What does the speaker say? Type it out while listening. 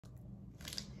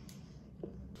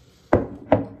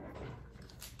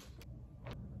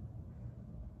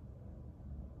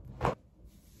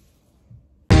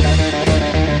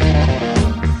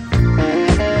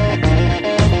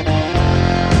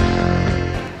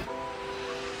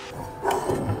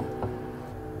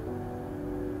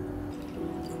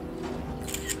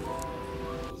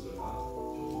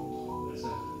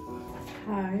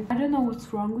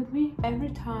what's wrong with me? Every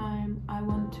time I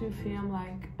want to film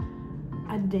like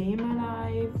a day in my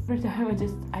life, every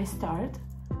time I start,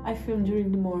 I film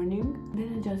during the morning,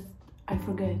 then I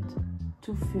forget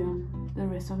to film the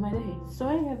rest of my day. So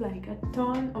I have like a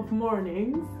ton of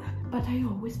mornings, but I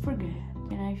always forget.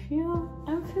 And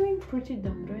I'm feeling pretty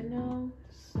dumb right now.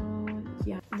 So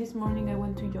yeah, this morning I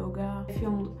went to yoga. I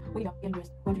filmed waking up, getting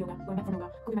dressed, going to yoga, going back from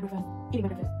yoga, cooking my breakfast, eating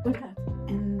my breakfast, going to class.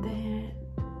 And then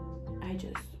I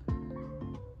just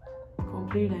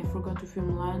completely forgot to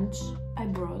film lunch. I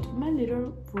brought my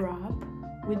little wrap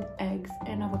with eggs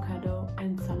and avocado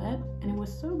and salad, and it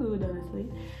was so good, honestly.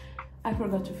 I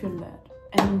forgot to film that.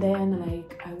 And then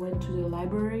like I went to the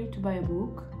library to buy a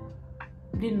book.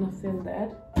 Did not film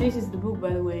that. This is the book,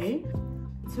 by the way.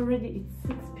 It's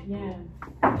 6 p.m.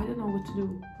 I don't know what to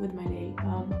do with my day.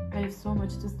 I have so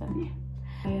much to study.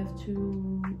 I have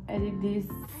to edit this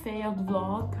failed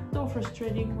vlog. So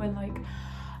frustrating when like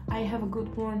I have a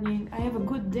good morning, I have a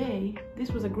good day.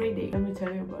 This was a great day. Let me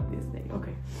tell you about this day.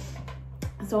 Okay,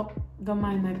 so don't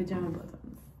mind my pajama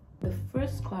bottoms. The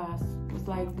first class was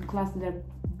like the class that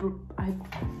the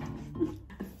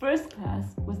first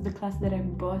class was the class that I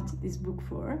bought this book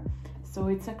for. So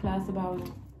it's a class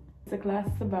about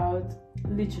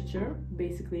literature,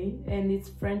 basically, and it's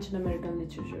French and American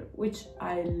literature, which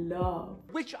I love.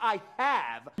 Which I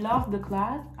have. Loved the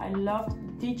class. I loved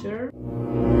the teacher.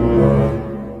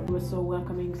 He was so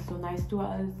welcoming, so nice to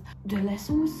us. The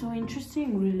lesson was so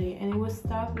interesting, really, and it was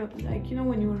stuff that, like, you know,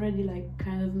 when you already like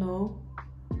kind of know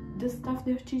the stuff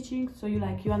they're teaching, so you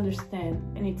understand,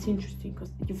 and it's interesting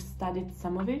because you've studied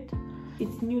some of it.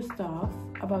 It's new stuff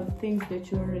about things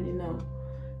that you already know,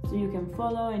 so you can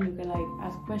follow and you can like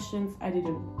ask questions. I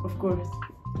didn't, of course.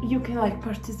 You can like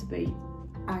participate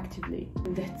actively.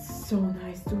 That's so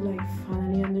nice to like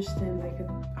finally understand like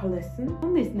a lesson.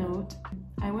 On this note,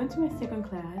 I went to my second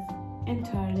class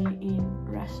entirely in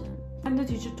Russian. When the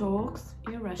teacher talks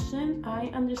in Russian, I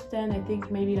understand, I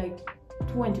think maybe like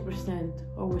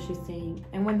 20% of what she's saying.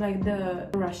 And when like the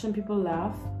Russian people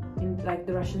laugh, like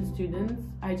the Russian students,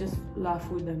 I just laugh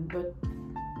with them, but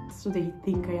so they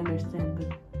think I understand,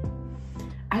 but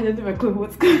I don't have a clue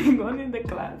what's going on in the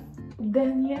class.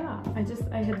 Then yeah,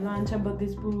 I had lunch, I bought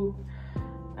this book,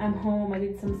 I'm home, I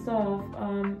did some stuff.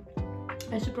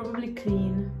 I should probably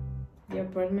clean the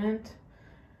apartment,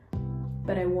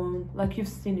 but I won't. Like, you've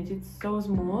seen it, it's so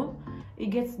small, it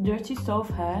gets dirty so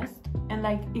fast, and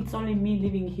like it's only me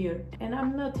living here, and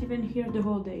I'm not even here the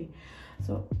whole day,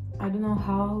 so I don't know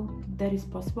how that is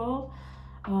possible.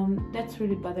 That's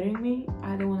really bothering me.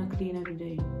 I don't want to clean every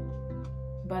day,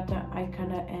 but I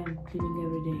kind of am cleaning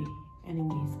every day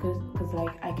anyways, because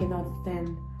like I cannot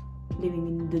stand living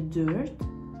in the dirt,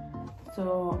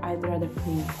 so I'd rather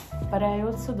clean. But I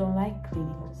also don't like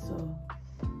cleaning, so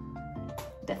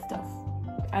that's tough.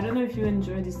 I don't know if you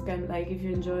enjoy this kind, like if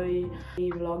you enjoy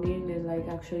me vlogging and like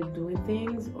actually doing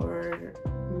things, or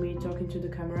me talking to the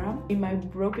camera in my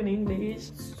broken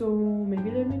English. So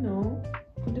maybe let me know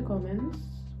in the comments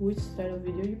which style of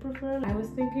video you prefer. I was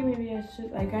thinking maybe I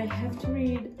should, like, I have to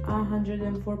read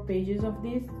 104 pages of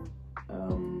this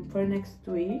for next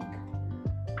week.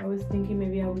 I was thinking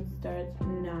maybe I would start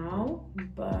now,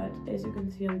 but as you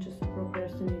can see, I'm just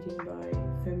procrastinating by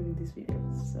filming this video,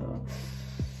 so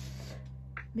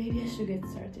maybe I should get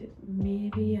started.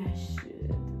 Maybe I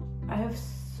should. I have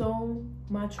so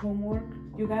much homework,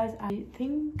 you guys. I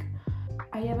think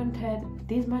I haven't had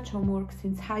this much homework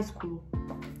since high school,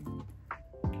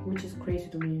 which is crazy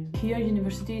to me. Here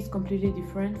university is completely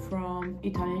different from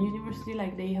Italian university.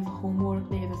 Like, they have homework,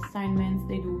 they have assignments,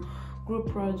 they do group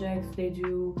projects, they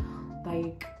do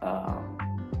like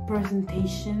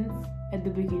presentations at the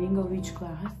beginning of each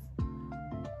class.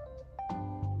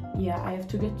 Yeah, I have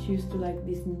to get used to like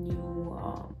this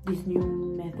new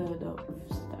method of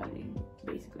studying,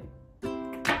 basically.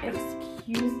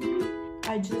 Excuse me,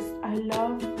 I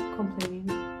love complaining.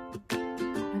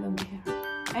 I don't care.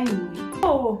 Anyway,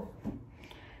 oh,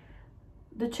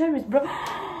 the chair is broken.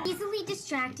 Easily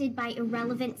distracted by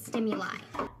irrelevant stimuli.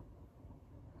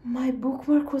 My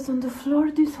bookmark was on the floor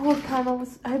this whole time.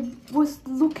 I was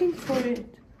looking for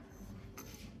it.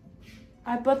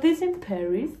 I bought this in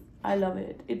Paris. I love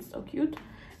it. It's so cute,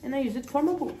 and I use it for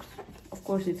my books. Of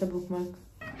course, it's a bookmark.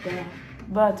 Yeah,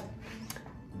 but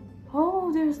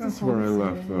oh, there's the That's where I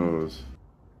left those.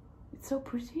 It's so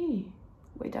pretty.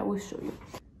 Wait, I will show you.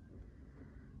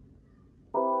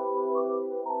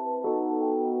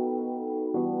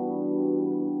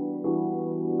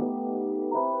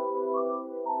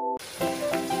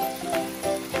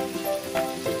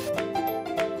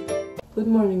 Good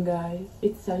morning, guys.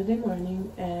 It's Saturday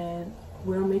morning and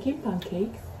we're making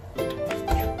pancakes.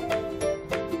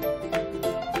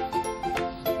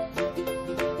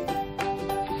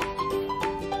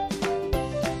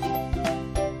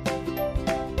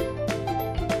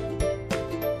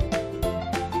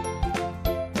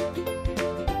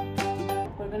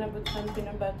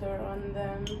 peanut butter on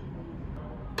them.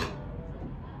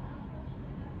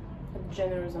 A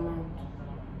generous amount.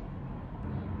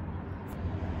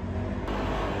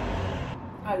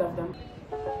 I love them.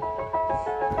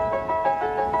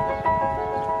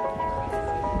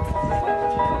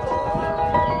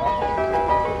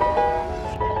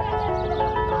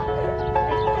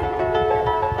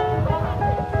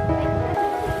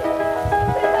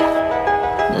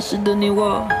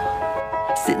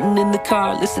 Sitting in the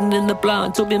car, listening to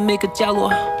blind， 周边每个角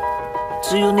落，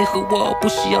只有你和我，不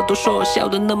需要多说，笑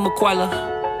得那么快乐。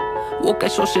我该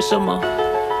说些什么？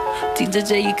停在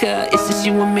这一刻，也是希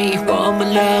望迷惑我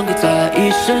们两个在一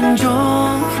生中，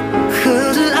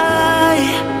和着爱，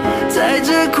在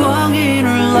这旷野而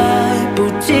来，不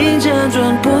停辗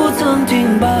转，不曾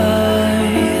停摆。